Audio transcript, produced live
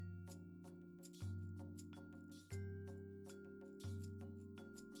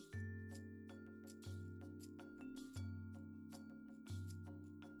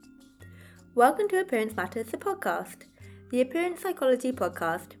Welcome to Appearance Matters, the podcast. The Appearance Psychology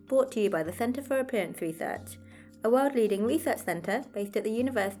podcast brought to you by the Centre for Appearance Research, a world-leading research centre based at the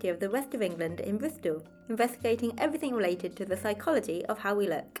University of the West of England in Bristol, investigating everything related to the psychology of how we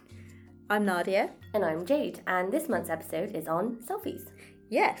look. I'm Nadia. And I'm Jade, and this month's episode is on selfies.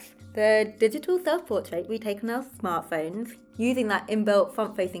 Yes, the digital self-portrait we take on our smartphones, using that inbuilt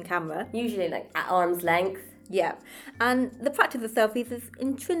front-facing camera. Usually at arm's length. Yeah, and the practice of selfies is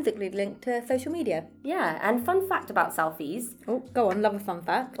intrinsically linked to social media. Yeah, and fun fact about selfies. Oh, go on, love a fun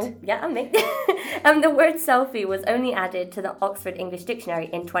fact. Oh, yeah, I'm me. The word selfie was only added to the Oxford English Dictionary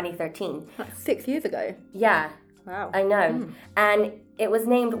in 2013. That's 6 years ago. Yeah. Wow. I know. And it was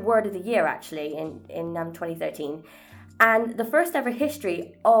named Word of the Year, actually, in 2013. And the first ever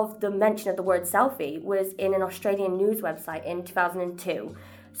history of the mention of the word selfie was in an Australian news website in 2002.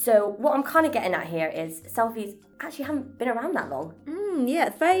 So what I'm kind of getting at here is selfies actually haven't been around that long. Yeah,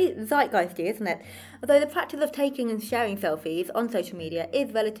 it's very zeitgeisty, isn't it? Although the practice of taking and sharing selfies on social media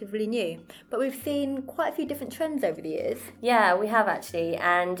is relatively new, but we've seen quite a few different trends over the years. Yeah, we have actually,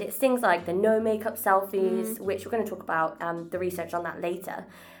 and it's things like the no makeup selfies, which we're going to talk about the research on that later,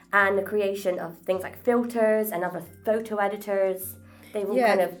 and the creation of things like filters and other photo editors. They've all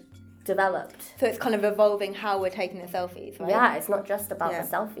kind of developed. So it's kind of evolving how we're taking the selfies, right? Yeah, it's not just about the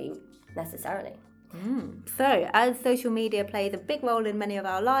selfie necessarily. So, as social media plays a big role in many of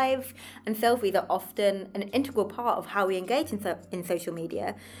our lives, and selfies are often an integral part of how we engage in social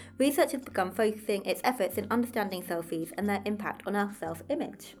media, research has begun focusing its efforts in understanding selfies and their impact on our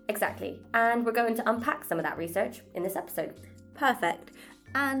self-image. Exactly. And we're going to unpack some of that research in this episode. Perfect.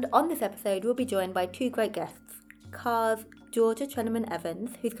 And on this episode, we'll be joined by two great guests. CAR's Georgia Treneman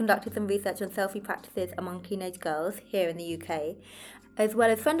Evans, who's conducted some research on selfie practices among teenage girls here in the UK, as well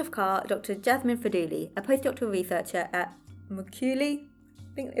as friend of CAR, Dr. Jasmine Faduli, a postdoctoral researcher at Macaulay,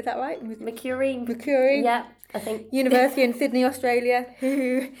 is that right? Macaulay. Yeah, I think. University in Sydney, Australia,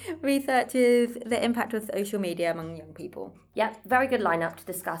 who researches the impact of social media among young people. Yeah, very good lineup to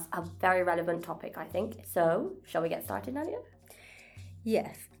discuss a very relevant topic, I think. So, shall we get started, Nadia?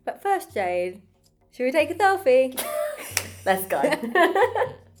 Yes, but first, Jade, should we take a selfie? Let's go.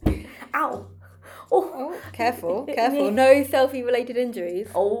 Ow. Oh, careful. No selfie-related injuries.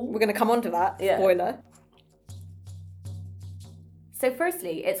 Oh. We're going to come on to that. Yeah. Spoiler. So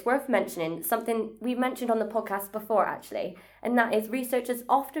firstly, it's worth mentioning something we mentioned on the podcast before, actually, and that is researchers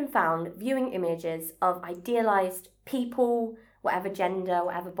often found viewing images of idealised people, whatever gender,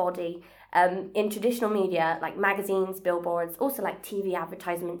 whatever body, in traditional media like magazines, billboards, also like TV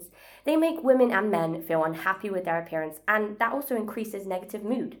advertisements, they make women and men feel unhappy with their appearance, and that also increases negative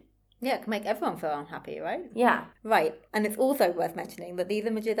mood. Yeah, it can make everyone feel unhappy, right? Yeah. Right, and it's also worth mentioning that these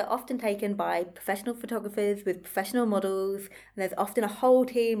images are often taken by professional photographers with professional models, and there's often a whole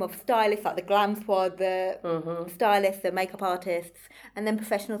team of stylists like the glam squad, the stylists, the makeup artists, and then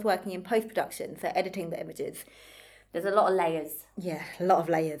professionals working in post-production, so editing the images. There's a lot of layers. Yeah, a lot of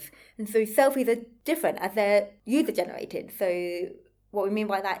layers. And so selfies are different as they're user-generated, so what we mean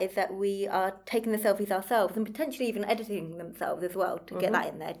by that is that we are taking the selfies ourselves and potentially even editing themselves as well to get that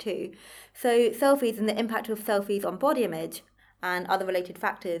in there too. So selfies and the impact of selfies on body image and other related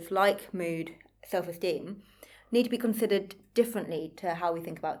factors like mood, self-esteem need to be considered differently to how we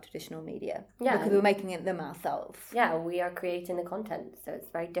think about traditional media. Yeah. Because we're making them ourselves. Yeah, we are creating the content, so it's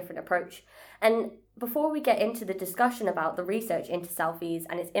a very different approach. And before we get into the discussion about the research into selfies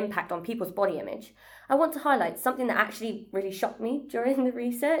and its impact on people's body image, I want to highlight something that actually really shocked me during the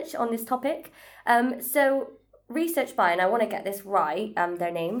research on this topic. So research by, and I want to get this right,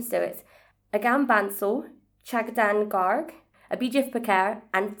 their names, so it's Agam Bansal, Chagdan Garg, Abhijit Paker,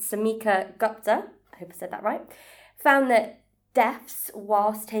 and Samika Gupta, I hope I said that right, found that deaths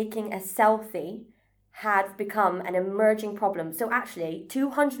whilst taking a selfie had become an emerging problem. So actually,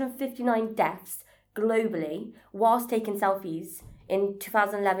 259 deaths globally whilst taking selfies in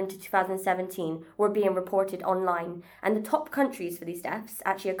 2011 to 2017 were being reported online. And the top countries for these deaths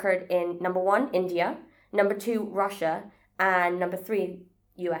actually occurred in number 1, India, number 2, Russia, and number 3,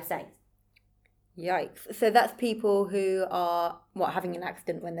 USA. Yikes. So that's people who are, having an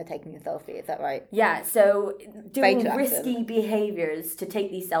accident when they're taking a selfie, is that right? Yeah, so doing risky behaviours to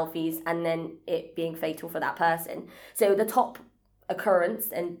take these selfies and then it being fatal for that person. So the top occurrence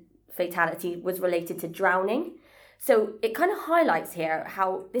and fatality was related to drowning. So it kind of highlights here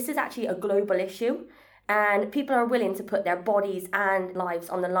how this is actually a global issue and people are willing to put their bodies and lives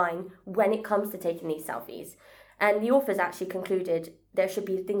on the line when it comes to taking these selfies. And the authors actually concluded there should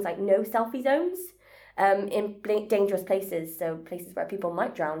be things like no selfie zones in dangerous places, so places where people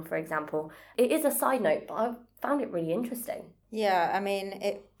might drown, for example. It is a side note, but I found it really interesting. Yeah, I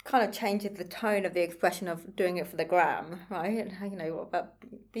mean, kind of changes the tone of the expression of doing it for the gram, right? You know, but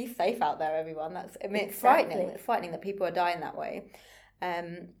be safe out there, everyone. It's frightening. It's frightening that people are dying that way.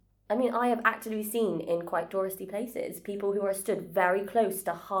 I mean, I have actually seen in quite touristy places people who are stood very close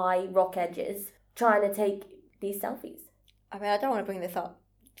to high rock edges trying to take these selfies. I mean, I don't want to bring this up,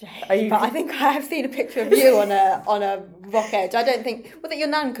 Jay, but I think I have seen a picture of you on a rock edge. I don't think, was it your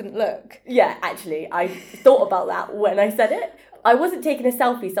nan couldn't look? Yeah, actually, I thought about that when I said it. I wasn't taking a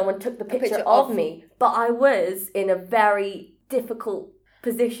selfie, someone took the picture of me, but I was in a very difficult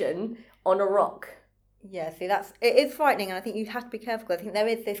position on a rock. Yeah, see, it is frightening, and I think you have to be careful. I think there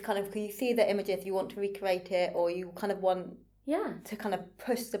is this kind of, because you see the images, you want to recreate it, or you kind of want to kind of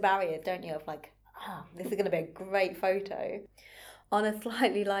push the barriers, don't you, of like, this is going to be a great photo. On a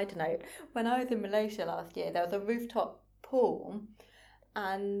slightly lighter note, when I was in Malaysia last year, there was a rooftop pool,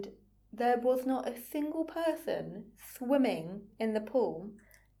 and there was not a single person swimming in the pool.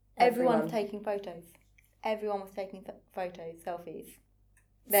 Everyone was taking photos. Everyone was taking photos, selfies.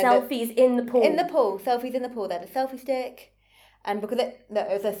 Selfies in the pool. In the pool, selfies in the pool. They had a selfie stick, and because it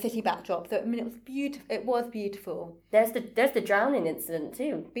was a city backdrop, so I mean it was beautiful. It was beautiful. There's the drowning incident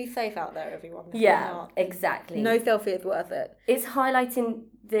too. Be safe out there, everyone. Yeah, exactly. No selfie is worth it. It's highlighting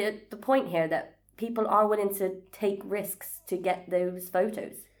the point here that people are willing to take risks to get those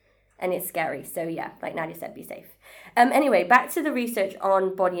photos, and it's scary. So yeah, like Nadia said, be safe. Anyway, back to the research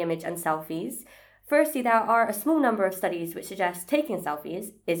on body image and selfies. Firstly, there are a small number of studies which suggest taking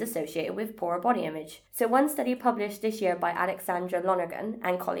selfies is associated with poorer body image. So one study published this year by Alexandra Lonergan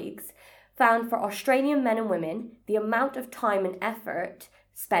and colleagues found for Australian men and women, the amount of time and effort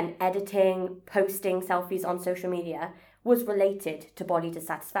spent editing, posting selfies on social media was related to body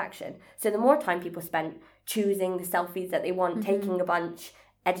dissatisfaction. So the more time people spent choosing the selfies that they want, taking a bunch,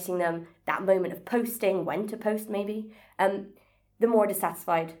 editing them, that moment of posting, when to post maybe, the more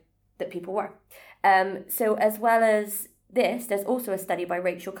dissatisfied that people were. So as well as this, there's also a study by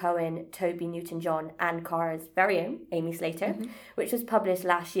Rachel Cohen, Toby Newton-John and Cara's very own Amy Slater, which was published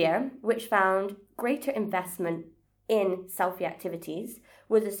last year, which found greater investment in selfie activities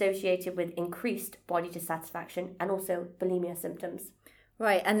was associated with increased body dissatisfaction and also bulimia symptoms.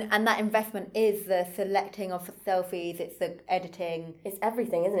 Right, and that investment is the selecting of selfies, it's the editing. It's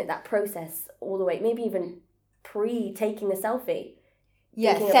everything, isn't it? That process all the way, maybe even pre-taking the selfie.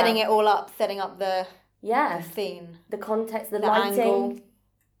 Yeah, setting it all up, setting up the scene. The context, the lighting, angle.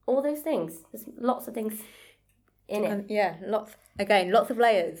 All those things. There's lots of things in it. Yeah, lots of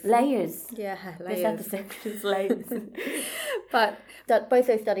layers. Layers. Yeah, layers. This episode is layers. But both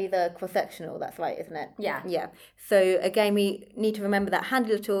those studies are cross-sectional, that's right, isn't it? Yeah. Yeah. So again, we need to remember that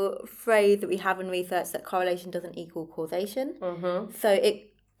handy little phrase that we have in research that correlation doesn't equal causation. So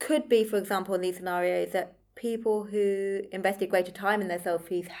it could be, for example, in these scenarios that people who invested greater time in their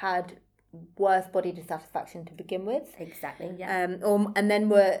selfies had worse body dissatisfaction to begin with. Exactly, yeah. And then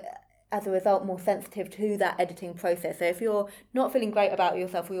were, as a result, more sensitive to that editing process. So if you're not feeling great about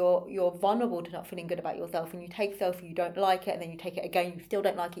yourself, or you're vulnerable to not feeling good about yourself, and you take a selfie, you don't like it, and then you take it again, you still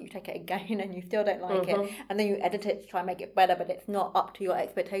don't like it, you take it again, and you still don't like it, and then you edit it to try and make it better, but it's not up to your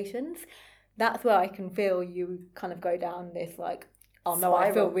expectations, that's where I can feel you kind of go down this like, oh no,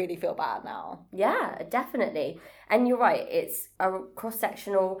 spiral. I really feel bad now. Yeah, definitely. And you're right, it's a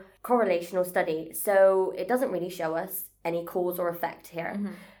cross-sectional, correlational study, so it doesn't really show us any cause or effect here.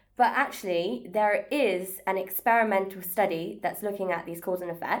 But actually, there is an experimental study that's looking at these cause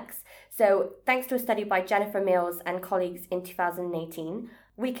and effects. So thanks to a study by Jennifer Mills and colleagues in 2018,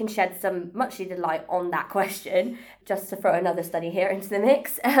 we can shed some much needed light on that question, just to throw another study here into the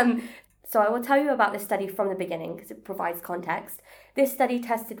mix. So I will tell you about this study from the beginning because it provides context. This study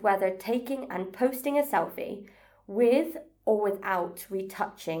tested whether taking and posting a selfie with or without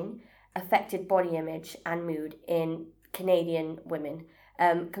retouching affected body image and mood in Canadian women,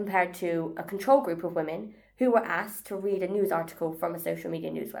 compared to a control group of women who were asked to read a news article from a social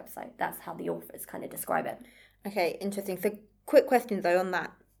media news website. That's how the authors kind of describe it. Okay, interesting. So quick question though on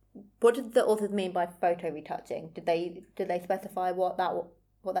that. What did the authors mean by photo retouching? Did they specify what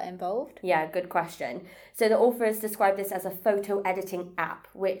that involved? Yeah, good question. So the authors described this as a photo editing app,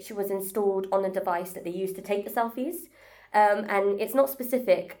 which was installed on the device that they used to take the selfies. And it's not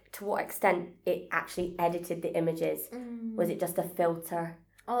specific to what extent it actually edited the images. Was it just a filter?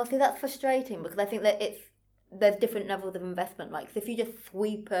 Oh, see, that's frustrating because I think that there's different levels of investment. Like, so if you just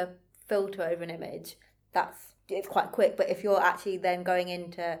sweep a filter over an image, it's quite quick. But if you're actually then going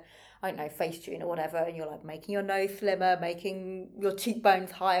into, I don't know, Facetune or whatever, and you're like making your nose slimmer, making your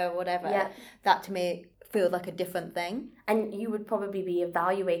cheekbones higher or whatever, that to me feels like a different thing. And you would probably be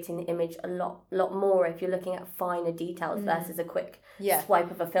evaluating the image a lot more if you're looking at finer details versus a quick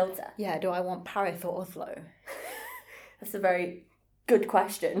swipe of a filter. Yeah, do I want Paris or Oslo? That's a very good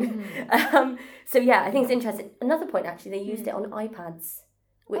question. So yeah, I think it's interesting. Another point, actually, they used it on iPads,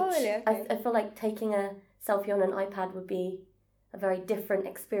 which I feel like taking a selfie on an iPad would be a very different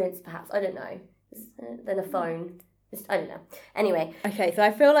experience, perhaps. I don't know, than a phone. I don't know. Anyway. Okay, so I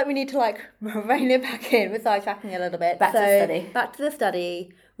feel like we need to rein it back in. We're sidetracking a little bit. Back to the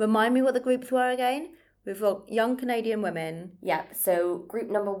study. Remind me what the groups were again. We've got young Canadian women. Yeah, so group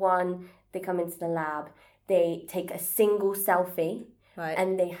number 1, they come into the lab. They take a single selfie. Right.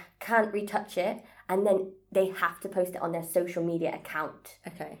 And they can't retouch it. And then they have to post it on their social media account.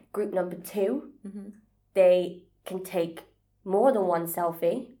 Okay. Group number 2, they can take more than one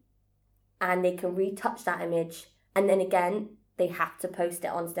selfie. And they can retouch that image. And then again, they have to post it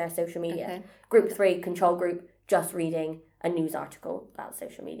onto their social media. Okay. Group 3, control group, just reading a news article about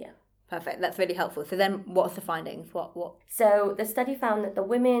social media. Perfect. That's really helpful. So then what's the findings? What? So the study found that the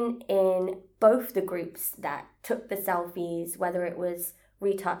women in both the groups that took the selfies, whether it was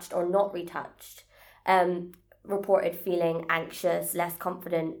retouched or not retouched, reported feeling anxious, less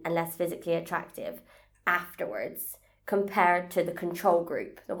confident, and less physically attractive afterwards compared to the control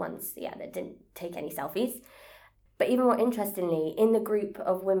group, the ones that didn't take any selfies. But even more interestingly, in the group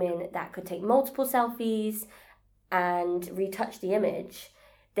of women that could take multiple selfies and retouch the image,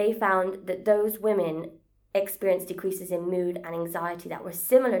 they found that those women experienced decreases in mood and anxiety that were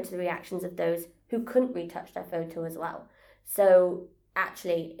similar to the reactions of those who couldn't retouch their photo as well. So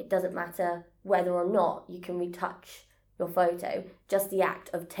actually, it doesn't matter whether or not you can retouch your photo, just the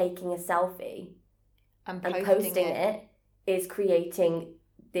act of taking a selfie and posting it is creating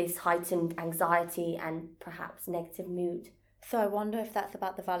this heightened anxiety and perhaps negative mood. So I wonder if that's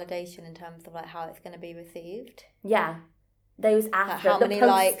about the validation in terms of how it's going to be received. Yeah. Those after how many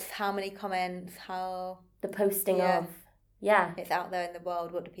likes, how many comments, how the posting of it's out there in the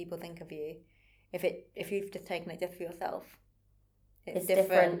world. What do people think of you? If you've just taken it just for yourself, it's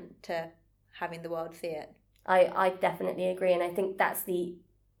different to having the world see it. I definitely agree, and I think that's the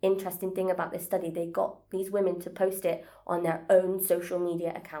interesting thing about this study. They got these women to post it on their own social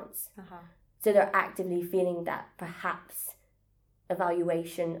media accounts. So they're actively feeling that perhaps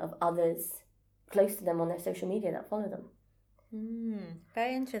evaluation of others close to them on their social media that follow them.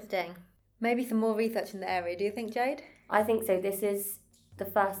 Very interesting. Maybe some more research in the area, do you think, Jade? I think so. This is the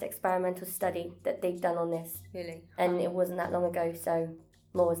first experimental study that they've done on this. Really? And it wasn't that long ago, so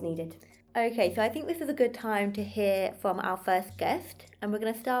more is needed. Okay, so I think this is a good time to hear from our first guest, and we're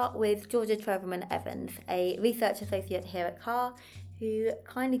going to start with Georgia Treverman Evans, a research associate here at CAR, who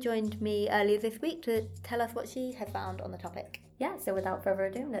kindly joined me earlier this week to tell us what she has found on the topic. Yeah, so without further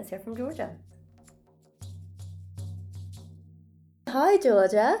ado, let's hear from Georgia. Hi,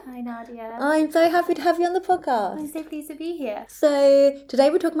 Georgia. Hi, Nadia. I'm so happy to have you on the podcast. I'm so pleased to be here. So, today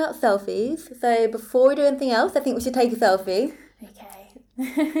we're talking about selfies. So, before we do anything else, I think we should take a selfie. Okay.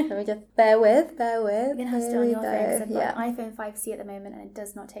 Let me just bear with. You're going to have to stay on your phone because I've got an iPhone 5C at the moment and it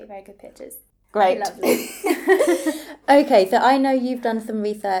does not take very good pictures. Great. Lovely. Okay, so I know you've done some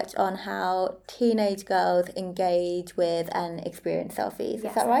research on how teenage girls engage with and experience selfies.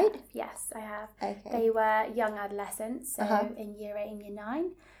 Is that right? Yes, I have. Okay. They were young adolescents, so in year 8 and year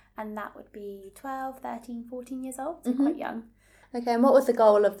 9, and that would be 12, 13, 14 years old, so quite young. Okay, and what was the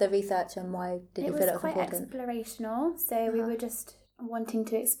goal of the research and why did you feel it was important? It was quite explorational, so we were just wanting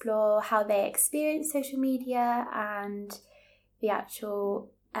to explore how they experience social media and the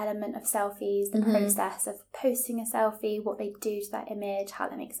actual element of selfies, the process of posting a selfie, what they do to that image, how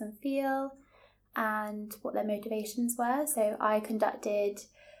that makes them feel, and what their motivations were. So I conducted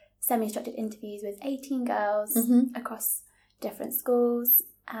semi-structured interviews with 18 girls across different schools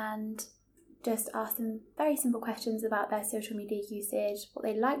and just asked them very simple questions about their social media usage, what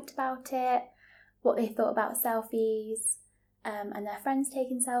they liked about it, what they thought about selfies, and their friends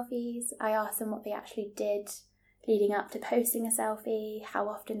taking selfies. I asked them what they actually did leading up to posting a selfie, how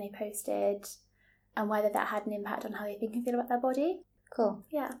often they posted, and whether that had an impact on how they think and feel about their body. Cool.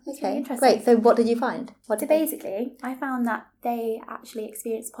 Yeah, it's okay, really interesting. Great. So what did you find? Basically, I found that they actually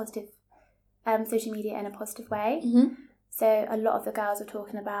experienced positive social media in a positive way. So a lot of the girls were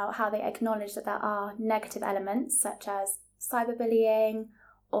talking about how they acknowledge that there are negative elements such as cyberbullying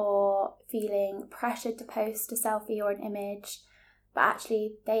or feeling pressured to post a selfie or an image, but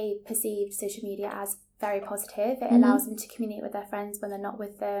actually they perceived social media as very positive. It allows them to communicate with their friends when they're not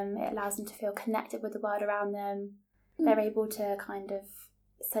with them. It allows them to feel connected with the world around them. They're able to kind of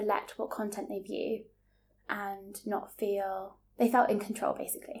select what content they view and not feel they felt in control,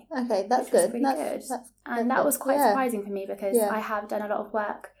 basically. Okay, that's which was good. really good. And that was quite surprising for me, because I have done a lot of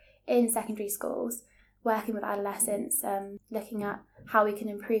work in secondary schools, working with adolescents, looking at how we can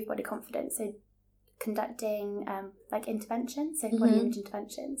improve body confidence. So conducting like interventions, so body image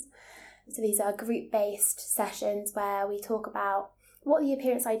interventions. So these are group-based sessions where we talk about what the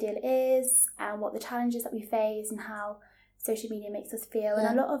appearance ideal is and what the challenges that we face and how social media makes us feel.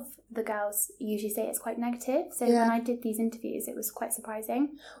 And a lot of the girls usually say it's quite negative. So when I did these interviews, it was quite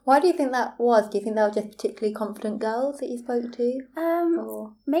surprising. Why do you think that was? Do you think they were just particularly confident girls that you spoke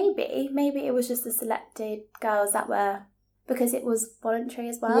to? Maybe it was just the selected girls that were, because it was voluntary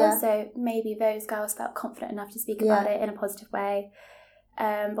as well. Yeah. So maybe those girls felt confident enough to speak about it in a positive way.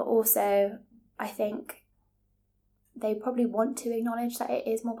 But also, I think they probably want to acknowledge that it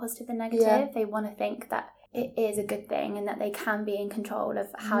is more positive than negative. Yeah. They want to think that it is a good thing and that they can be in control of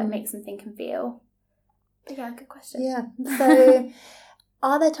how it makes them think and feel. But yeah, good question. Yeah. So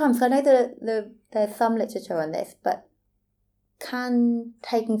are there times, I know that there's some literature on this, but can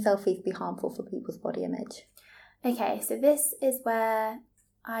taking selfies be harmful for people's body image? Okay, so this is where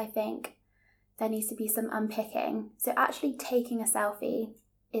I think there needs to be some unpicking. So actually taking a selfie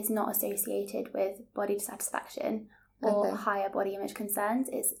is not associated with body dissatisfaction or higher body image concerns.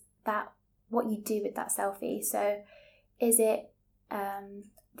 It's that what you do with that selfie. So is it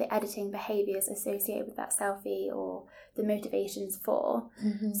the editing behaviours associated with that selfie or the motivations for?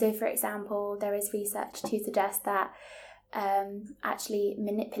 So for example, there is research to suggest that actually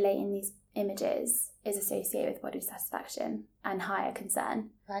manipulating these images is associated with body dissatisfaction and higher concern.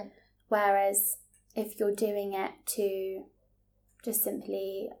 Right. Whereas if you're doing it to just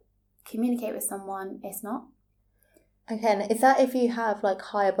simply communicate with someone, it's not. Okay, and is that if you have like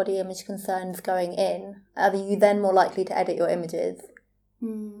higher body image concerns going in, are you then more likely to edit your images?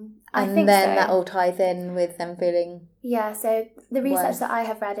 I think so. That all ties in with them feeling... Yeah, so the research that I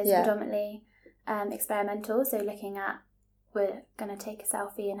have read is predominantly experimental, so looking at, we're going to take a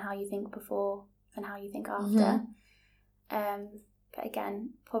selfie and how you think before and how you think after. But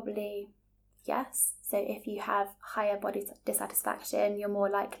again, probably yes. So if you have higher body dissatisfaction, you're more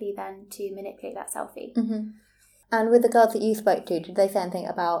likely then to manipulate that selfie. And with the girls that you spoke to, did they say anything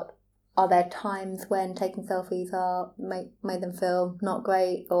about, are there times when taking selfies made them feel not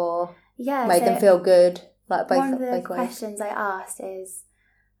great or made them feel good? Like both, one of the both questions I asked is,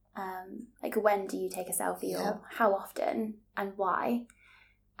 like, when do you take a selfie or how often and why?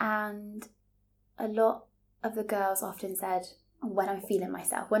 And a lot of the girls often said, when I'm feeling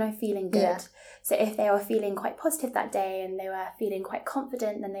myself, when I'm feeling good. Yeah. So if they were feeling quite positive that day and they were feeling quite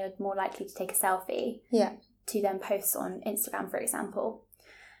confident, then they were more likely to take a selfie. Yeah. To then post on Instagram, for example,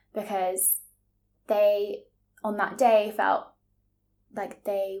 because they on that day felt like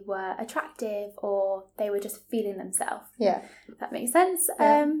they were attractive or they were just feeling themselves. Yeah. If that makes sense.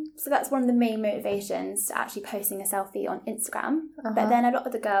 So that's one of the main motivations to actually posting a selfie on Instagram. But then a lot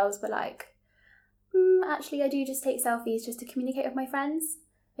of the girls were like, actually I do just take selfies just to communicate with my friends.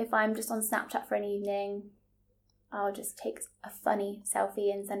 If I'm just on Snapchat for an evening, I'll just take a funny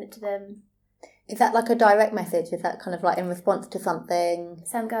selfie and send it to them. Is that like a direct message? Is that kind of like in response to something?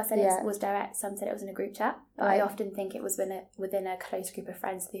 Some girls said it was direct, some said it was in a group chat. But I often think it was within a close group of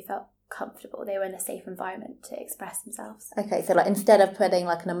friends, so they felt comfortable. They were in a safe environment to express themselves. Okay, so like instead of putting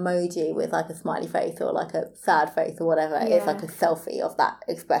like an emoji with like a smiley face or like a sad face or whatever, it's like a selfie of that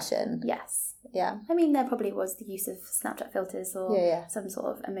expression. Yes. Yeah. I mean, there probably was the use of Snapchat filters or some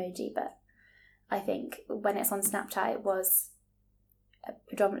sort of emoji, but I think when it's on Snapchat, it was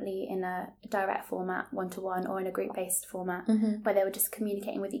predominantly in a direct format, one-to-one, or in a group-based format, where they were just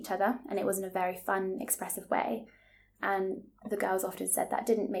communicating with each other, and it was in a very fun, expressive way. And the girls often said that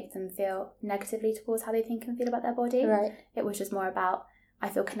didn't make them feel negatively towards how they think and feel about their body. Right. It was just more about, I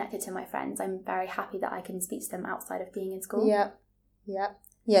feel connected to my friends. I'm very happy that I can speak to them outside of being in school. Yeah.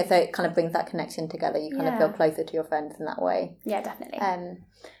 Yeah, so it kind of brings that connection together. You kind of feel closer to your friends in that way. Yeah, definitely.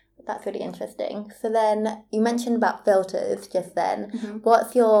 That's really interesting. So then you mentioned about filters just then.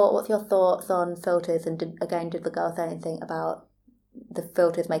 What's your thoughts on filters? And did the girls say anything about the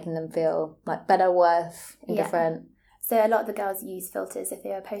filters making them feel like better, worse, indifferent? So a lot of the girls use filters if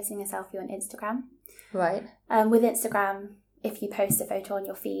they are posting a selfie on Instagram. Right. With Instagram, if you post a photo on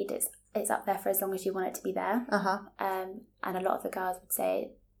your feed, it's up there for as long as you want it to be there. And a lot of the girls would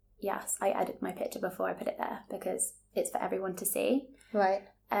say, yes, I edit my picture before I put it there because it's for everyone to see. Right.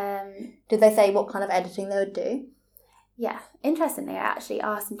 Did they say what kind of editing they would do? Yeah. Interestingly, I actually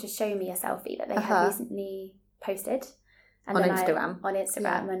asked them to show me a selfie that they had recently posted. And on then Instagram. On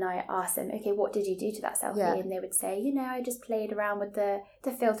Instagram, and I asked them, okay, what did you do to that selfie? Yeah. And they would say, I just played around with the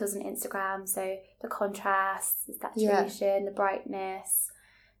filters on Instagram, so the contrast, the saturation, the brightness,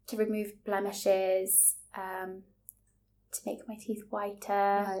 to remove blemishes, to make my teeth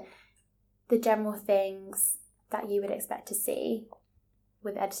whiter, the general things that you would expect to see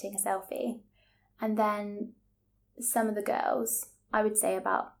with editing a selfie. And then some of the girls, I would say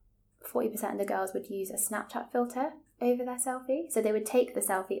about 40% of the girls would use a Snapchat filter over their selfie. So they would take the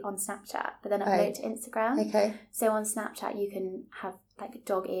selfie on Snapchat, but then upload it to Instagram. Okay. So on Snapchat, you can have like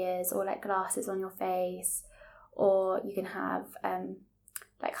dog ears or like glasses on your face, or you can have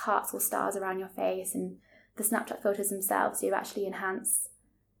like hearts or stars around your face. And the Snapchat filters themselves do actually enhance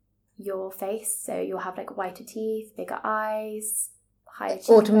your face. So you'll have like whiter teeth, bigger eyes, higher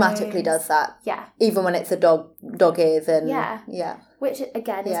cheekbones. Automatically does that. Yeah. Even when it's a dog ears and yeah. Which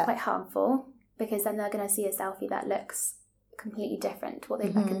again is quite harmful, because then they're going to see a selfie that looks completely different to what they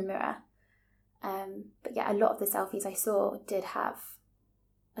look like in the mirror. But yeah, a lot of the selfies I saw did have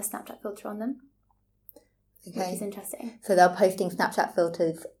a Snapchat filter on them, which is interesting. So they're posting Snapchat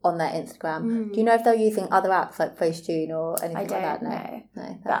filters on their Instagram. Do you know if they're using other apps like Facetune or anything like that?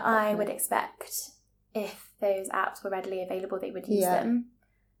 No. But I would expect if those apps were readily available, they would use them.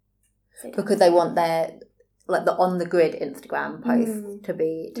 Because they want their like the on the grid Instagram post to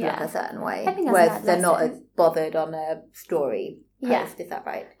look a certain way, whereas they're not as bothered on a story post. Is that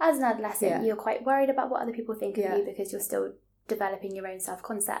right? As an adolescent, you're quite worried about what other people think of you, because you're still developing your own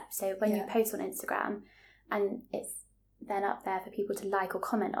self-concept. So when you post on Instagram and it's then up there for people to like or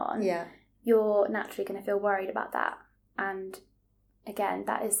comment on, you're naturally going to feel worried about that. And again,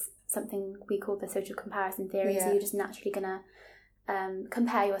 that is something we call the social comparison theory. So you're just naturally going to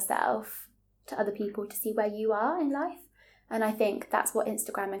compare yourself to other people to see where you are in life. And I think that's what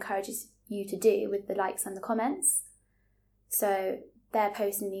Instagram encourages you to do with the likes and the comments. So they're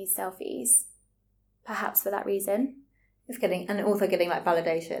posting these selfies perhaps for that reason. It's getting like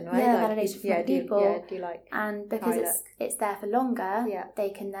validation, right? Yeah, like, validation from people. Do you like? And because it's there for longer,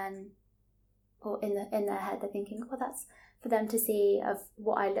 they can then, or in their head, they're thinking, well, that's for them to see of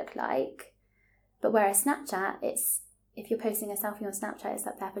what I look like. But whereas Snapchat, it's, if you're posting a selfie on Snapchat, it's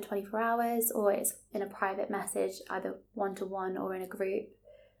up there for 24 hours, or it's in a private message, either one-to-one or in a group.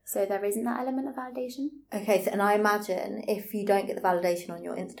 So there isn't that element of validation. Okay, so and I imagine if you don't get the validation on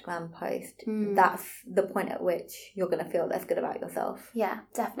your Instagram post, that's the point at which you're going to feel less good about yourself. Yeah,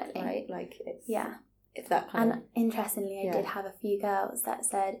 definitely. Right? Like it's that kind of... And interestingly, I did have a few girls that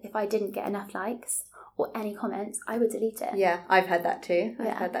said if I didn't get enough likes or any comments, I would delete it. Yeah, I've heard that too.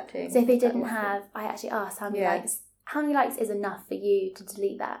 So if they didn't have, I actually asked how many likes. How many likes is enough for you to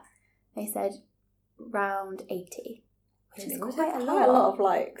delete that? They said around 80. Which is quite a lot of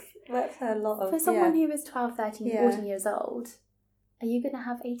likes. That's a lot of... For someone who is 12, 13, 14 years old, are you going to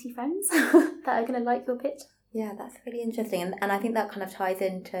have 80 friends that are going to like your picture? Yeah, that's really interesting. And I think that kind of ties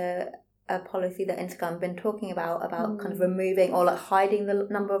into a policy that Instagram have been talking about kind of removing or like hiding the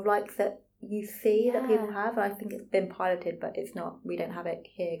number of likes that you see that people have. And I think it's been piloted, but it's not, we don't have it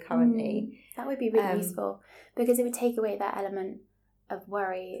here currently. That would be really useful, because it would take away that element of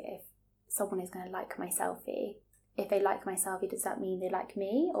worry if someone is going to like my selfie. If they like my selfie, does that mean they like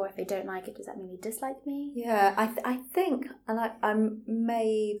me? Or if they don't like it, does that mean they dislike me? Yeah, I think, and I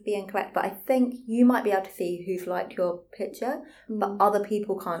may be incorrect, but I think you might be able to see who's liked your picture, but other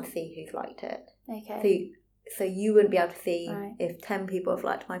people can't see who's liked it. Okay. So you wouldn't be able to see if 10 people have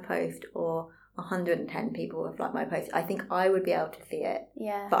liked my post or 110 people have liked my post. I think I would be able to see it.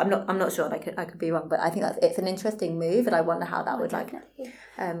 Yeah. But I'm not sure. I could be wrong. But I think it's an interesting move, and I wonder how that would definitely.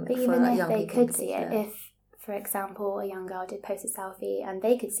 But even if they could see it, if, for example, a young girl did post a selfie and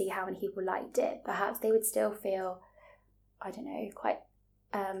they could see how many people liked it, perhaps they would still feel, I don't know, quite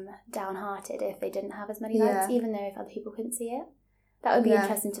downhearted if they didn't have as many likes, even though if other people couldn't see it. That would be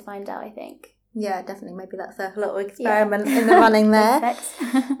interesting to find out, I think. Yeah, definitely. Maybe that's a little experiment in the running there.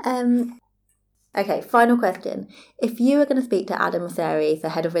 Okay, final question. If you were going to speak to Adam Mosseri, the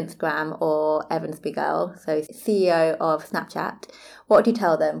head of Instagram, or Evan Spiegel, so CEO of Snapchat, what would you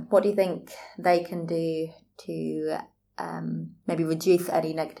tell them? What do you think they can do to maybe reduce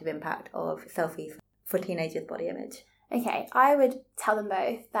any negative impact of selfies for teenagers' body image? Okay, I would tell them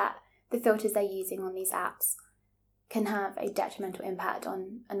both that the filters they're using on these apps can have a detrimental impact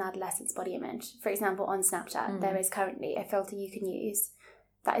on an adolescent's body image. For example, on Snapchat, there is currently a filter you can use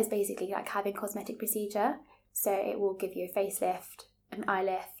that is basically like having cosmetic procedure. So it will give you a facelift, an eye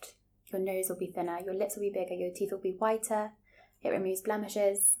lift, your nose will be thinner, your lips will be bigger, your teeth will be whiter, it removes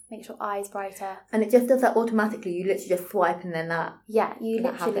blemishes, makes your eyes brighter. And it just does that automatically. You literally just swipe and then that... Yeah, you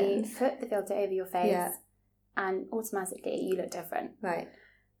literally put the filter over your face and automatically you look different. Right.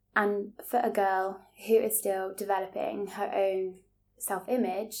 And for a girl who is still developing her own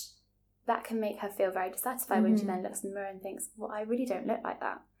self-image, that can make her feel very dissatisfied when she then looks in the mirror and thinks, well, I really don't look like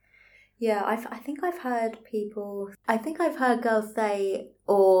that. Yeah, I think I've heard girls say,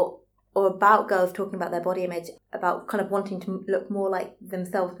 or about girls talking about their body image, about kind of wanting to look more like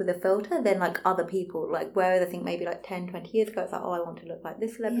themselves with a filter than like other people. Like, whereas I think maybe like 10, 20 years ago, it's like, oh, I want to look like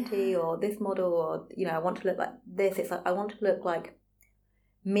this celebrity or this model, or, you know, I want to look like this. It's like, I want to look like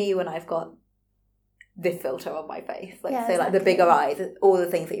me when I've got this filter on my face. Like, so like the bigger eyes, all the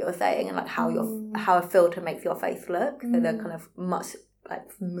things that you were saying, and like how how a filter makes your face look. So they're kind of much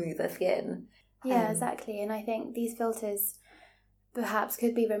like smoother skin. Yeah, exactly. And I think these filters perhaps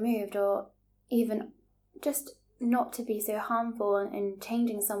could be removed, or even just not to be so harmful in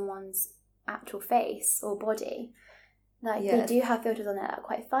changing someone's actual face or body. Like, they do have filters on there that are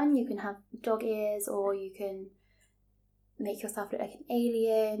quite fun. You can have dog ears, or you can make yourself look like an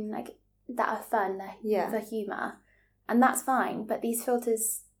alien, like, that are fun, for humour. And that's fine. But these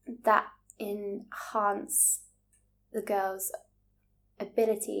filters that enhance the girl's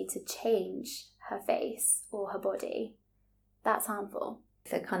ability to change her face or her body, that's harmful.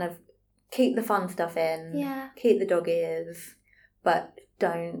 So kind of keep the fun stuff in, keep the dog ears, but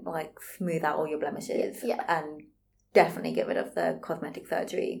don't like smooth out all your blemishes, and definitely get rid of the cosmetic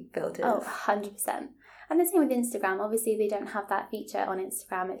surgery filters. Oh, 100%. And the same with Instagram. Obviously, they don't have that feature on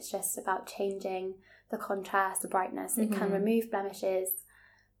Instagram. It's just about changing the contrast, the brightness. It can remove blemishes.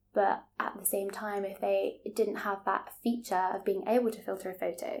 But at the same time, if they didn't have that feature of being able to filter a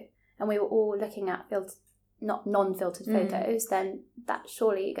photo, and we were all looking at non-filtered photos, then that's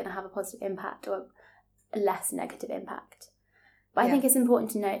surely going to have a positive impact or a less negative impact. But I think it's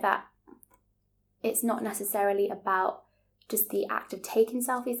important to note that it's not necessarily about just the act of taking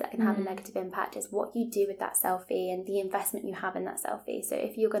selfies that can have a negative impact. Is what you do with that selfie and the investment you have in that selfie. So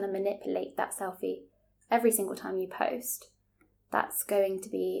if you're going to manipulate that selfie every single time you post, that's going to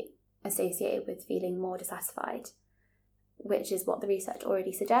be associated with feeling more dissatisfied, which is what the research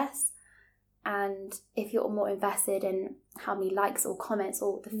already suggests. And if you're more invested in how many likes or comments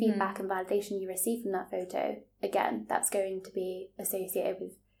or the feedback and validation you receive from that photo, again, that's going to be associated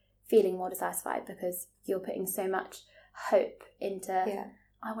with feeling more dissatisfied, because you're putting so much hope into,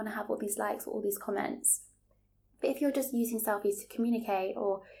 I want to have all these likes or all these comments. But if you're just using selfies to communicate,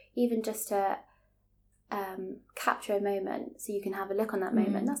 or even just to capture a moment so you can have a look on that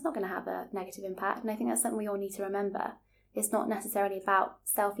moment, that's not going to have a negative impact. And I think that's something we all need to remember. It's not necessarily about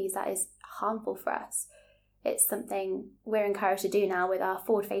selfies that is harmful for us. It's something we're encouraged to do now with our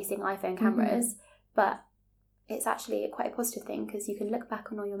forward-facing iPhone cameras, but it's actually quite a positive thing, because you can look back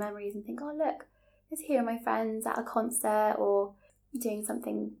on all your memories and think, oh, look, there's here my friends at a concert, or doing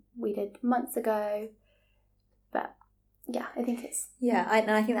something we did months ago. But yeah, I think it's... Yeah,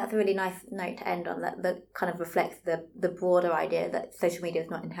 I think that's a really nice note to end on, that kind of reflects the broader idea that social media is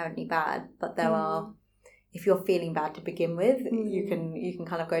not inherently bad, but there are... If you're feeling bad to begin with, you can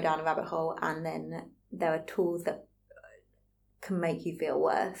kind of go down a rabbit hole, and then there are tools that can make you feel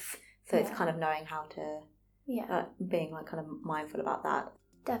worse. So it's kind of knowing how to, being like kind of mindful about that.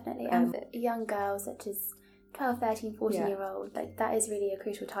 Definitely. And young girls such as 12, 13, 14-year-old, like, that is really a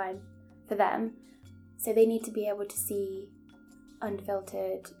crucial time for them. So they need to be able to see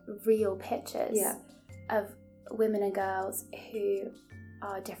unfiltered, real pictures of women and girls who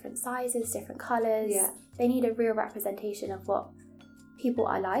are different sizes, different colours. They need a real representation of what people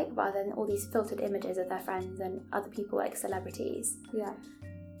are like, rather than all these filtered images of their friends and other people like celebrities.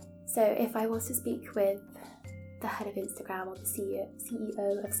 So if I was to speak with the head of Instagram or the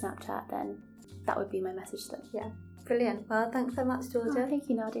CEO of Snapchat, then that would be my message to them. Brilliant. Well, thanks so much, Georgia. Oh, thank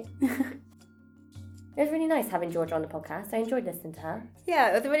you, Nadia. It was really nice having Georgia on the podcast. I enjoyed listening to her.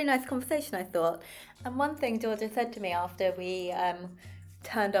 Yeah, it was a really nice conversation, I thought. And one thing Georgia said to me after we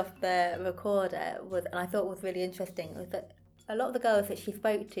turned off the recorder was, and I thought was really interesting, was that a lot of the girls that she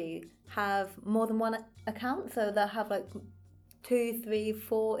spoke to have more than one account. So they'll have like 2, 3,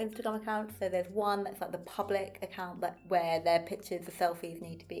 4 Instagram accounts. So there's one that's like the public account, that where their pictures, the selfies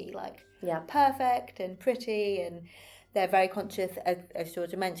need to be like perfect and pretty, and they're very conscious, as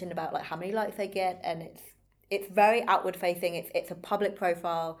Georgia mentioned, about like how many likes they get, and it's very outward facing. It's a public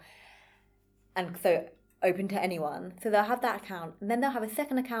profile, and so open to anyone. So they'll have that account, and then they'll have a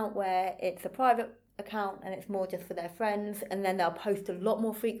second account where it's a private account and it's more just for their friends, and then they'll post a lot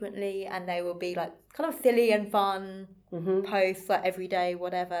more frequently, and they will be like kind of silly and fun posts like every day,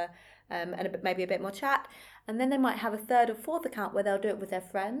 whatever, and maybe a bit more chat. And then they might have a third or fourth account where they'll do it with their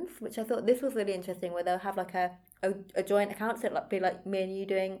friends, which I thought this was really interesting, where they'll have like a joint account, so it'll be like me and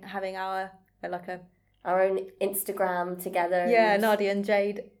you having our like a our own Instagram together. Yeah, Nadia and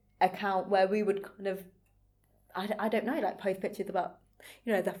Jade account where we would kind of, I don't know, like post pictures about,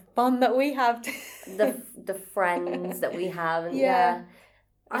 you know, the fun that we have. the friends that we have. And yeah.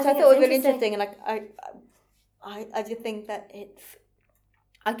 Which I thought was really interesting. And I just think that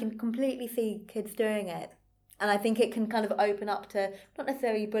I can completely see kids doing it. And I think it can kind of open up to not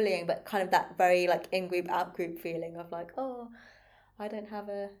necessarily bullying, but kind of that very like in-group, out-group feeling of like, oh, I don't have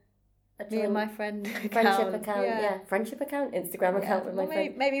me and my friend friendship account. Yeah. Friendship account, Instagram account with my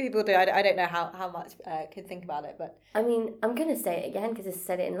friend. Maybe people do. I don't know how much kids think about it, but I mean, I'm gonna say it again because I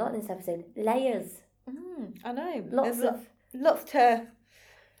said it in a lot in this episode. Layers. I know. Lots to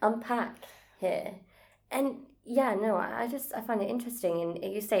unpack here, and yeah, no, I find it interesting,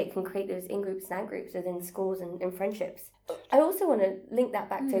 and you say it can create those in-groups and out-groups within schools and friendships. I also want to link that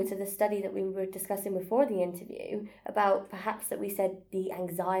back to the study that we were discussing before the interview about perhaps that we said the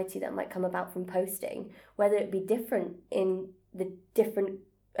anxiety that might come about from posting, whether it be different in the different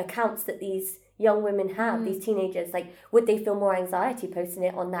accounts that these young women have, these teenagers, like would they feel more anxiety posting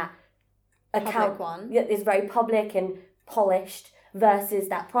it on that account one that is very public and polished versus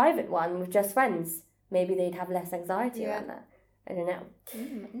that private one with just friends? Maybe they'd have less anxiety around that. I don't know.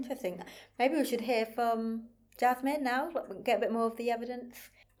 Interesting. Maybe we should hear from Jasmine now, get a bit more of the evidence.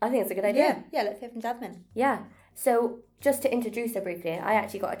 I think it's a good idea. Yeah, let's hear from Jasmine. Yeah. So just to introduce her briefly, I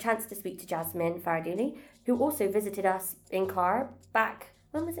actually got a chance to speak to Jasmine Faradili, who also visited us in Car back,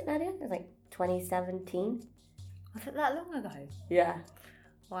 when was it, Nadia? It was like 2017. Was it that long ago? Yeah.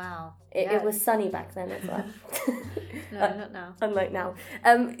 Wow. It was sunny back then as well. No, not now. Unlike now.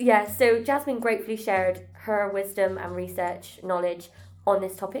 So Jasmine gratefully shared her wisdom and research knowledge on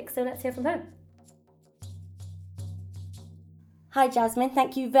this topic, so let's hear from her. Hi Jasmine,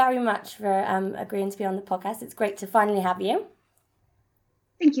 thank you very much for agreeing to be on the podcast. It's great to finally have you.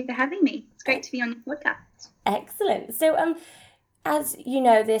 Thank you for having me. It's great to be on your podcast. Excellent. So as you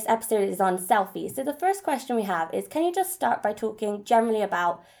know, this episode is on selfies. So the first question we have is, can you just start by talking generally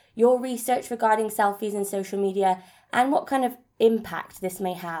about your research regarding selfies and social media and what kind of impact this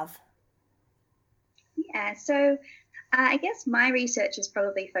may have? Yeah, so I guess my research is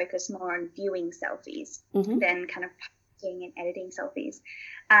probably focused more on viewing selfies than kind of posting and editing selfies.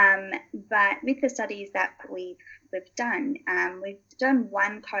 But with the studies that we've done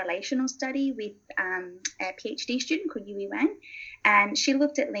one correlational study with a PhD student called Yui Wang, and she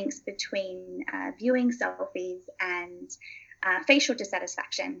looked at links between viewing selfies and facial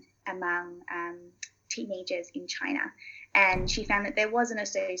dissatisfaction among teenagers in China. And she found that there was an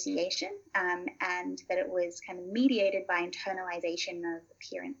association and that it was kind of mediated by internalization of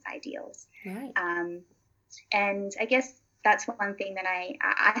appearance ideals. Right. And I guess that's one thing that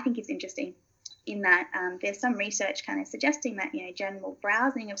I think is interesting, in that there's some research kind of suggesting that, you know, general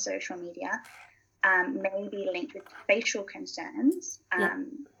browsing of social media may be linked with facial concerns,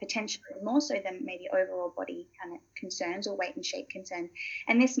 potentially more so than maybe overall body kind of concerns or weight and shape concerns.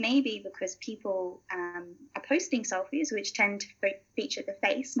 And this may be because people are posting selfies which tend to feature the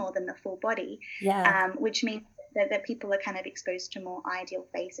face more than the full body, which means that people are kind of exposed to more ideal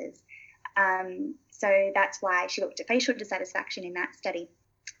faces. So that's why she looked at facial dissatisfaction in that study.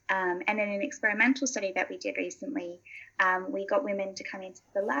 And in an experimental study that we did recently, we got women to come into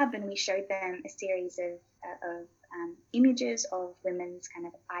the lab and we showed them a series of images of women's kind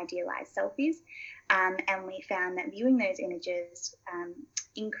of idealized selfies. And we found that viewing those images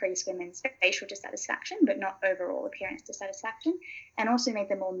increased women's facial dissatisfaction, but not overall appearance dissatisfaction, and also made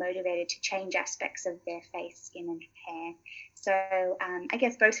them more motivated to change aspects of their face, skin, and hair. So I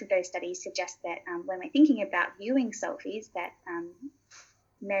guess both of those studies suggest that when we're thinking about viewing selfies, that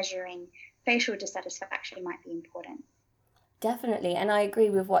measuring facial dissatisfaction might be important. Definitely, and I agree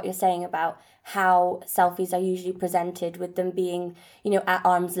with what you're saying about how selfies are usually presented with them being, you know, at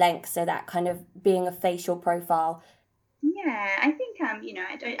arm's length, so that kind of being a facial profile. Yeah, I think,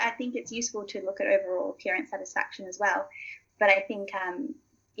 I think it's useful to look at overall appearance satisfaction as well, but I think,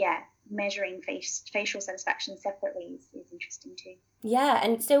 measuring facial satisfaction separately is interesting too. Yeah,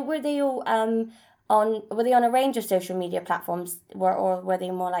 and so were they all were they on a range of social media platforms, or were they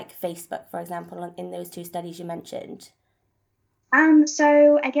more like Facebook, for example, in those two studies you mentioned?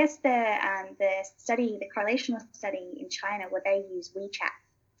 So I guess the correlational study in China, where they use WeChat,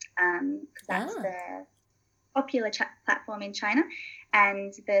 because that's the popular chat platform in China,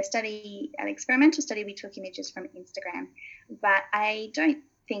 and an experimental study, we took images from Instagram, but I don't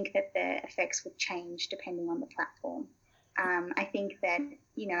think that the effects would change depending on the platform. I think that,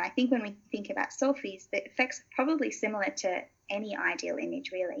 I think when we think about selfies, the effects are probably similar to any ideal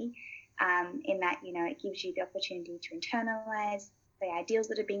image, really, in that, it gives you the opportunity to internalize the ideals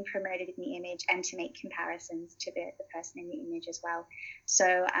that are being promoted in the image, and to make comparisons to the person in the image as well.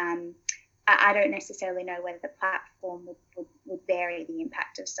 So I don't necessarily know whether the platform would vary the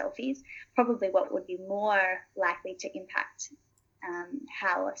impact of selfies. Probably what would be more likely to impact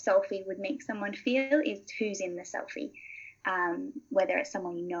how a selfie would make someone feel is who's in the selfie, whether it's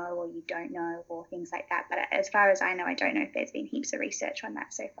someone you know or you don't know or things like that. But as far as I know, I don't know if there's been heaps of research on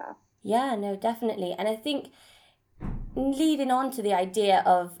that so far. Yeah, no, definitely. And I think leading on to the idea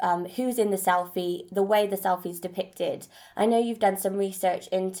of who's in the selfie, the way the selfie is depicted, I know you've done some research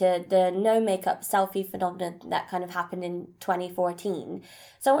into the no makeup selfie phenomenon that kind of happened in 2014.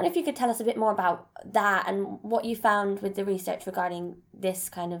 So I wonder if you could tell us a bit more about that and what you found with the research regarding this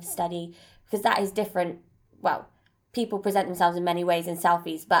kind of study, because that is different. Well, people present themselves in many ways in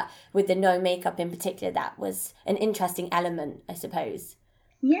selfies, but with the no makeup in particular, that was an interesting element, I suppose.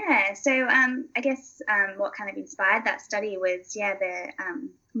 Yeah, so I guess what kind of inspired that study was, the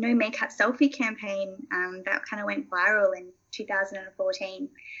No Makeup Selfie campaign that kind of went viral in 2014.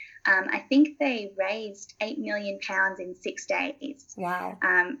 I think they raised £8 million in 6 days. Wow.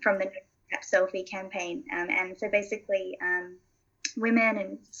 From the No Makeup Selfie campaign. And so basically women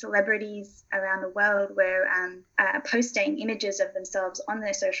and celebrities around the world were posting images of themselves on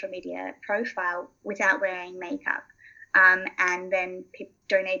their social media profile without wearing makeup. And then people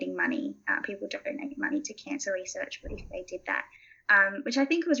donating money to cancer research if they did that, which I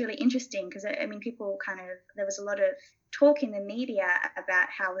think was really interesting because, I mean, there was a lot of talk in the media about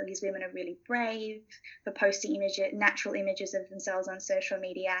how these women are really brave for posting natural images of themselves on social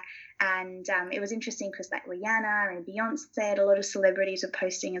media. And it was interesting because like Rihanna and Beyonce, a lot of celebrities were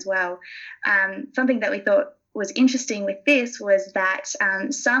posting as well. Something that we thought was interesting with this was that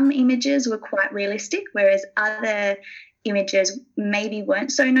some images were quite realistic, whereas other images maybe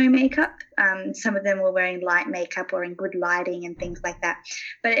weren't so no makeup. Some of them were wearing light makeup or in good lighting and things like that.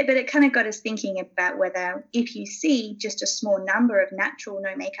 But it kind of got us thinking about whether if you see just a small number of natural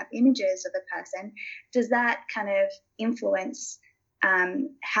no makeup images of a person, does that kind of influence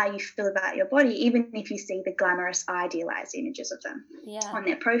how you feel about your body, even if you see the glamorous idealized images of them on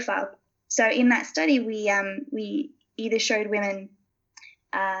their profile. So in that study, we either showed women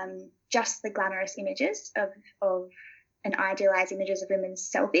just the glamorous images of and idealized images of women's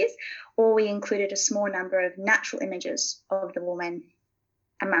selfies, or we included a small number of natural images of the woman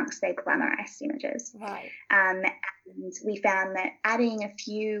amongst their glamorized images. Right. And we found that adding a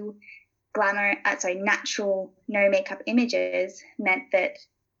few natural no makeup images meant that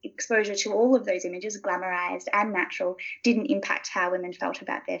exposure to all of those images, glamorized and natural, didn't impact how women felt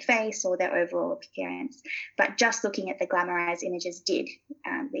about their face or their overall appearance. But just looking at the glamorized images did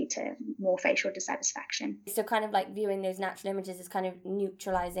lead to more facial dissatisfaction. So kind of like viewing those natural images is kind of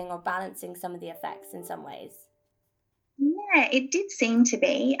neutralizing or balancing some of the effects in some ways. Yeah, it did seem to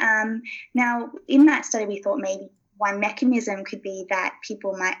be. Now, in that study, we thought maybe one mechanism could be that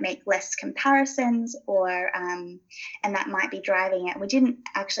people might make less comparisons and that might be driving it. We didn't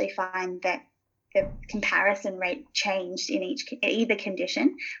actually find that the comparison rate changed in either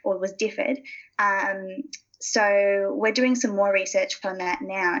condition or was differed. So we're doing some more research on that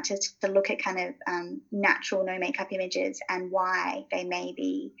now to look at kind of natural no makeup images and why they may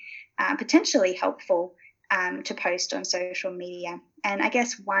be potentially helpful to post on social media. And I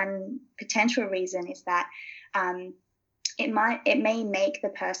guess one potential reason is that it may make the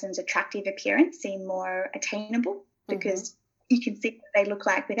person's attractive appearance seem more attainable because you can see what they look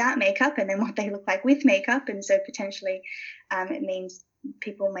like without makeup and then what they look like with makeup, and so potentially it means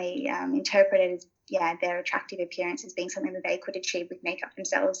people may interpret it as their attractive appearance as being something that they could achieve with makeup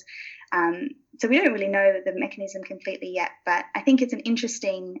themselves. So we don't really know the mechanism completely yet, but I think it's an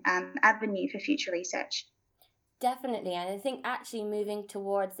interesting avenue for future research. Definitely, and I think actually moving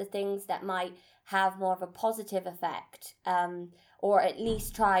towards the things that might have more of a positive effect, or at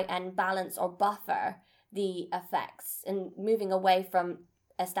least try and balance or buffer the effects, and moving away from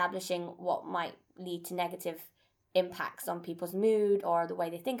establishing what might lead to negative impacts on people's mood or the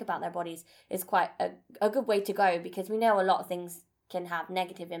way they think about their bodies is quite a good way to go, because we know a lot of things can have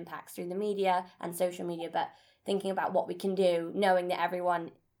negative impacts through the media and social media, but thinking about what we can do, knowing that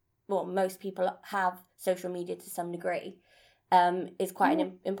most people have social media to some degree, is quite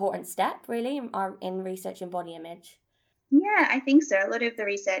an important step, really, in researching body image. Yeah, I think so. A lot of the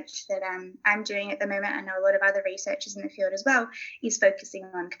research that I'm doing at the moment, I know a lot of other researchers in the field as well, is focusing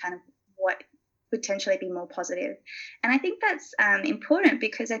on kind of what potentially be more positive. And I think that's important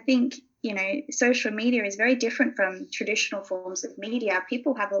because I think, social media is very different from traditional forms of media.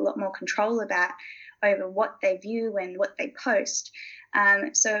 People have a lot more control over what they view and what they post.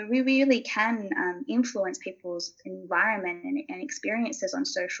 So we really can influence people's environment and experiences on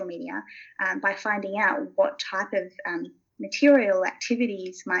social media by finding out what type of material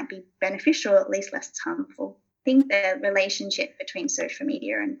activities might be beneficial, at least less harmful. I think the relationship between social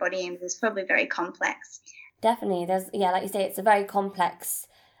media and body image is probably very complex. Definitely. Like you say, it's a very complex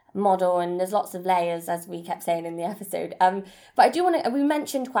model and there's lots of layers, as we kept saying in the episode. But I do want to, we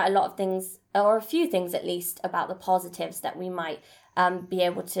mentioned quite a lot of things, or a few things at least, about the positives that we might be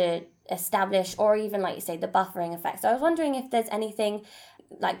able to establish, or even, like you say, the buffering effect. So I was wondering if there's anything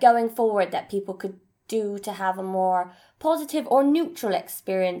like going forward that people could do to have a more positive or neutral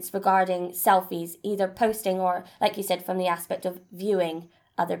experience regarding selfies, either posting or, like you said, from the aspect of viewing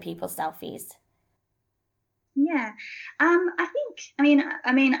other people's selfies. Yeah, I mean,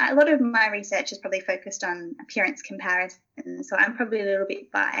 a lot of my research is probably focused on appearance comparison, so I'm probably a little bit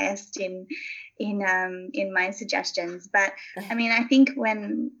biased in my suggestions. But I mean, I think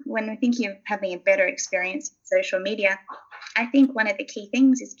when we're thinking of having a better experience with social media, I think one of the key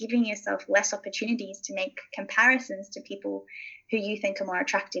things is giving yourself less opportunities to make comparisons to people who you think are more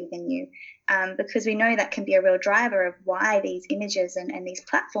attractive than you, because we know that can be a real driver of why these images and these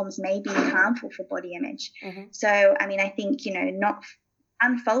platforms may be harmful for body image. Mm-hmm. So, I mean, I think, not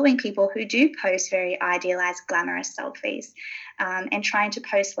unfollowing people who do post very idealized, glamorous selfies and trying to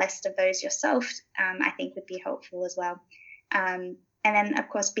post less of those yourself, I think would be helpful as well. And then, of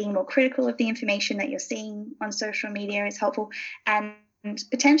course, being more critical of the information that you're seeing on social media is helpful, and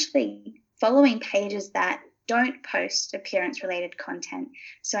potentially following pages that don't post appearance-related content.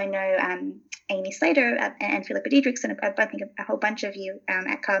 So I know Amy Slater and Philippa Diedrichs, and I think a whole bunch of you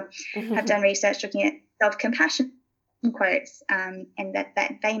at CARB have done research looking at self-compassion quotes, and that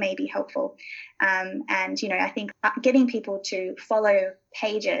they may be helpful. And, I think getting people to follow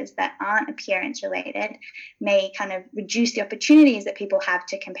pages that aren't appearance-related may kind of reduce the opportunities that people have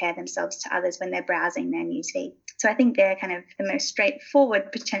to compare themselves to others when they're browsing their newsfeed. So I think they're kind of the most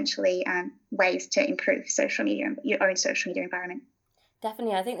straightforward, potentially, ways to improve social media and your own social media environment.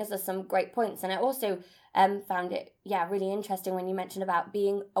 Definitely. I think those are some great points. And I also found it, really interesting when you mentioned about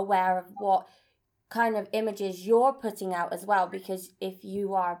being aware of what kind of images you're putting out as well, because if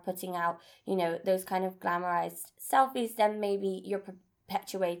you are putting out, those kind of glamorized selfies, then maybe you're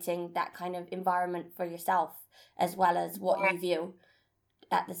perpetuating that kind of environment for yourself as well as what you view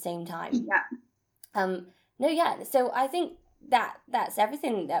at the same time. So I think that's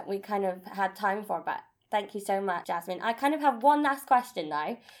everything that we kind of had time for, but thank you so much, Jasmine. I kind of have one last question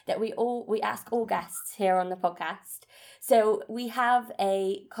now that we ask all guests here on the podcast. So we have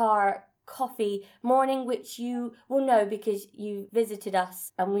a car coffee morning, which you will know because you visited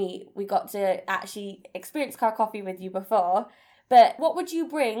us and we got to actually experience car coffee with you before. But what would you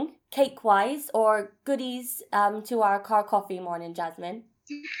bring, cake-wise or goodies, to our car coffee morning, Jasmine?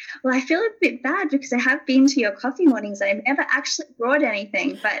 Well, I feel a bit bad because I have been to your coffee mornings. I've never actually brought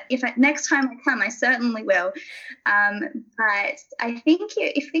anything, but next time I come, I certainly will. But I think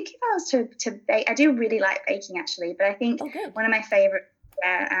if I was to bake, I do really like baking actually, but I think one of my favorite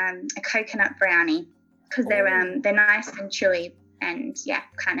a coconut brownie, because they're nice and chewy and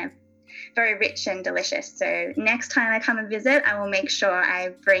kind of very rich and delicious. So next time I come and visit, I will make sure I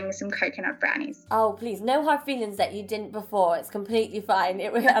bring some coconut brownies. Oh, please, no hard feelings that you didn't before. It's completely fine.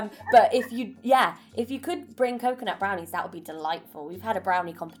 But if you could bring coconut brownies, that would be delightful. We've had a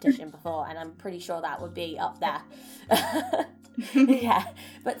brownie competition before, and I'm pretty sure that would be up there.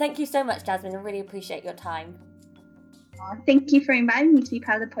 But thank you so much, Jasmine. I really appreciate your time. Thank you for inviting me to be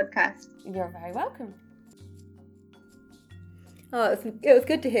part of the podcast. You're very welcome. Oh, it was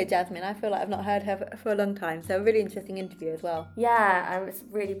good to hear Jasmine. I feel like I've not heard her for a long time, so a really interesting interview as well. Yeah, I was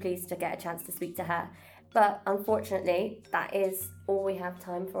really pleased to get a chance to speak to her. But unfortunately, that is all we have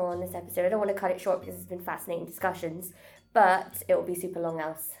time for on this episode. I don't want to cut it short because it's been fascinating discussions, but it will be super long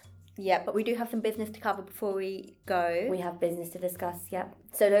else. Yeah, but we do have some business to cover before we go. We have business to discuss,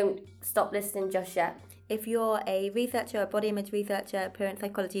 So don't stop listening just yet. If you're a researcher, a body image researcher, appearance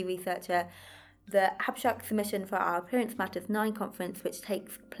psychology researcher, the abstract submission for our Appearance Matters 9 conference, which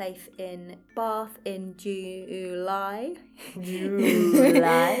takes place in Bath in July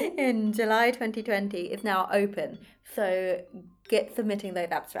in July 2020, is now open. So get submitting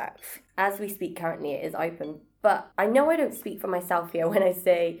those abstracts. As we speak currently, it is open. But I know I don't speak for myself here when I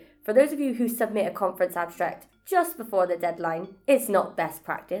say, for those of you who submit a conference abstract just before the deadline, it's not best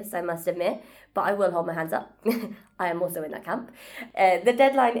practice, I must admit, but I will hold my hands up. I am also in that camp. The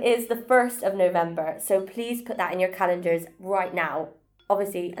deadline is the 1st of November, so please put that in your calendars right now.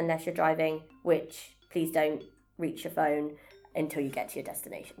 Obviously, unless you're driving, which please don't reach your phone until you get to your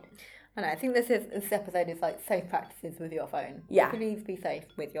destination. I think this episode is like safe practices with your phone. Yeah. Please be safe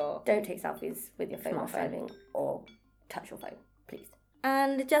with your... Don't take selfies with your phone while Smartphone. driving or touch your phone, please.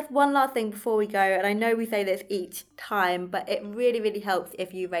 And just one last thing before we go, and I know we say this each time, but it really, really helps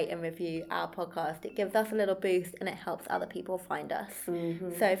if you rate and review our podcast. It gives us a little boost and it helps other people find us.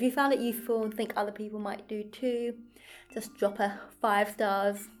 Mm-hmm. So if you found it useful and think other people might do too, just drop a 5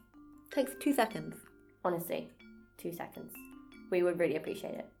 stars. Takes 2 seconds. Honestly, 2 seconds. We would really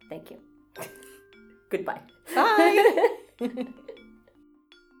appreciate it. Thank you. Goodbye. Bye!